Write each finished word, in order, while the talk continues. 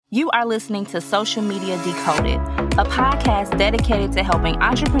You are listening to Social Media Decoded, a podcast dedicated to helping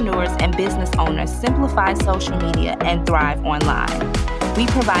entrepreneurs and business owners simplify social media and thrive online. We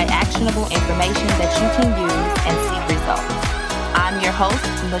provide actionable information that you can use and see results. I'm your host,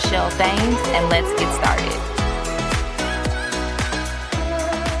 Michelle Thames, and let's get started.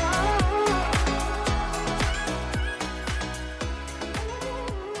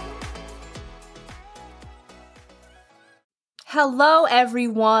 Hello,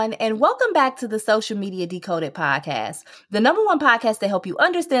 everyone, and welcome back to the Social Media Decoded podcast, the number one podcast to help you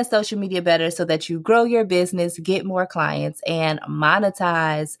understand social media better so that you grow your business, get more clients, and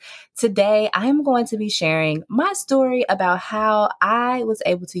monetize. Today, I'm going to be sharing my story about how I was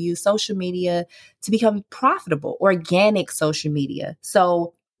able to use social media to become profitable, organic social media.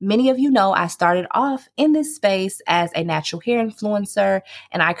 So many of you know I started off in this space as a natural hair influencer,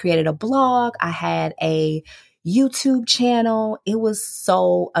 and I created a blog. I had a YouTube channel. It was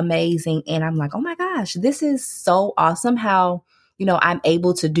so amazing. And I'm like, oh my gosh, this is so awesome how, I'm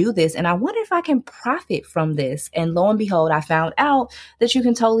able to do this. And I wonder if I can profit from this. And lo and behold, I found out that you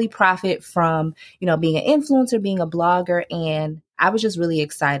can totally profit from, being an influencer, being a blogger. And I was just really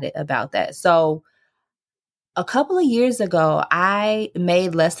excited about that. So a couple of years ago, I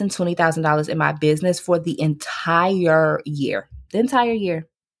made less than $20,000 in my business for the entire year.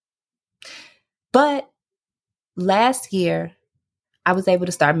 But last year, I was able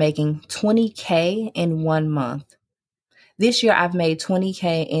to start making $20K in 1 month. This year, I've made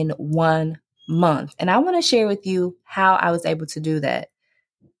 $20K in 1 month. And I want to share with you how I was able to do that.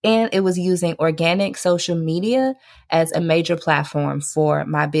 And it was using organic social media as a major platform for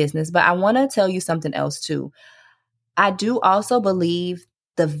my business. But I want to tell you something else too. I do also believe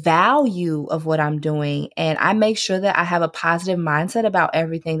the value of what I'm doing, and I make sure that I have a positive mindset about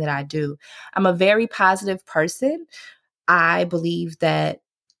everything that I do. I'm a very positive person. I believe that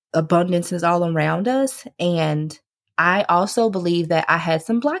abundance is all around us, and I also believe that I had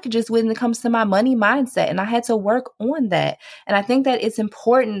some blockages when it comes to my money mindset, and I had to work on that. And I think that it's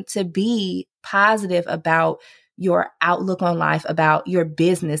important to be positive about your outlook on life, about your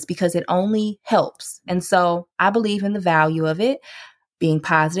business, because it only helps. And so I believe in the value of it, being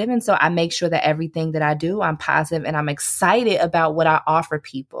positive. And so I make sure that everything that I do, I'm positive and I'm excited about what I offer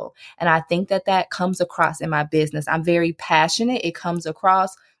people. And I think that that comes across in my business. I'm very passionate. It comes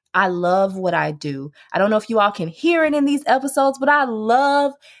across. I love what I do. I don't know if you all can hear it in these episodes, but I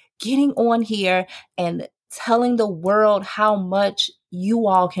love getting on here and telling the world how much you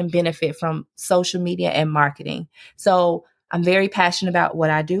all can benefit from social media and marketing. So I'm very passionate about what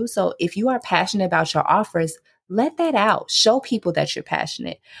I do. So if you are passionate about your offers, let that out. Show people that you're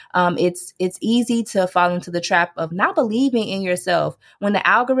passionate. It's easy to fall into the trap of not believing in yourself when the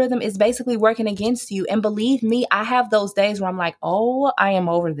algorithm is basically working against you. And believe me, I have those days where I'm like, oh, I am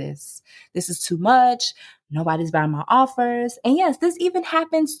over this. This is too much. Nobody's buying my offers. And yes, this even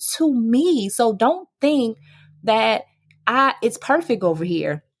happens to me. So don't think that it's perfect over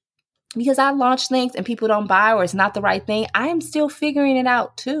here because I launch things and people don't buy or it's not the right thing. I am still figuring it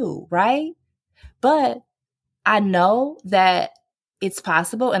out too, right? But I know that it's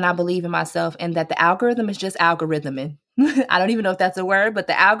possible and I believe in myself and that the algorithm is just algorithming. I don't even know if that's a word, but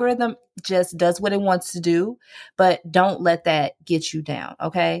the algorithm just does what it wants to do, but don't let that get you down,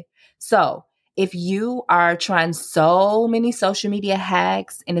 okay? So if you are trying so many social media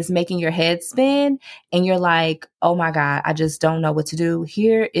hacks and it's making your head spin and you're like, oh my God, I just don't know what to do,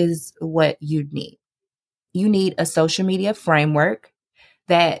 here is what you need. You need a social media framework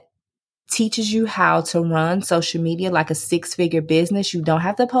that teaches you how to run social media like a 6-figure business. You don't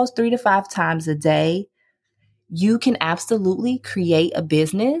have to post 3 to 5 times a day. You can absolutely create a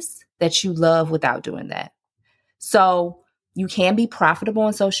business that you love without doing that. So you can be profitable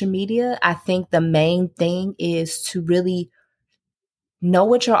on social media. I think the main thing is to really know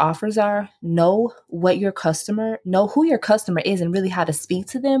what your offers are, know who your customer is and really how to speak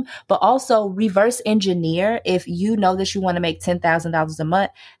to them, but also reverse engineer. If you know that you want to make $10,000 a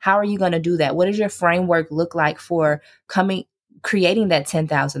month, how are you going to do that? What does your framework look like for creating that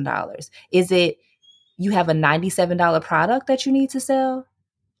 $10,000? Is it you have a $97 product that you need to sell?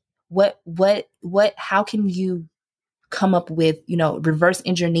 How can you come up with, reverse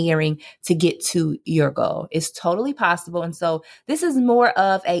engineering to get to your goal? It's totally possible. And so this is more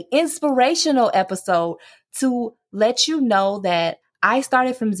of an inspirational episode to let you know that I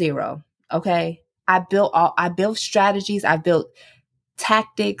started from zero. Okay. I built strategies. I built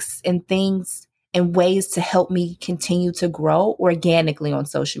tactics and things and ways to help me continue to grow organically on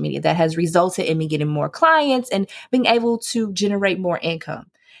social media that has resulted in me getting more clients and being able to generate more income.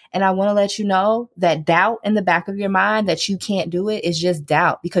 And I want to let you know that doubt in the back of your mind that you can't do it is just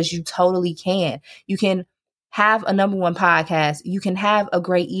doubt, because you totally can. You can have a number one podcast. You can have a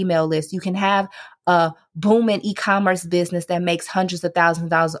great email list. You can have a booming e-commerce business that makes hundreds of thousands of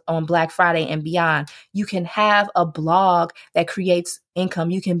dollars on Black Friday and beyond. You can have a blog that creates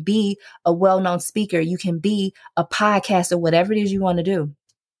income. You can be a well-known speaker. You can be a podcaster, whatever it is you want to do.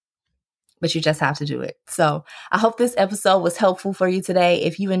 But you just have to do it. So I hope this episode was helpful for you today.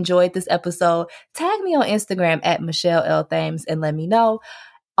 If you enjoyed this episode, tag me on Instagram at Michelle L. Thames and let me know.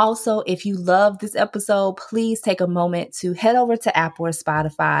 Also, if you love this episode, please take a moment to head over to Apple or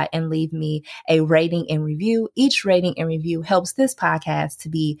Spotify and leave me a rating and review. Each rating and review helps this podcast to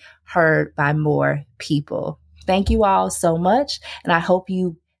be heard by more people. Thank you all so much, and I hope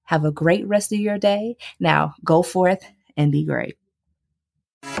you have a great rest of your day. Now, go forth and be great.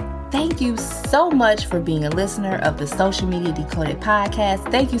 Thank you so much for being a listener of the Social Media Decoded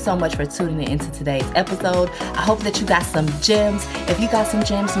podcast. Thank you so much for tuning into today's episode. I hope that you got some gems. If you got some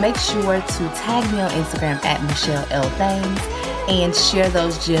gems, make sure to tag me on Instagram at Michelle L. Thames and share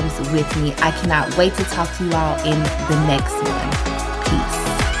those gems with me. I cannot wait to talk to you all in the next one.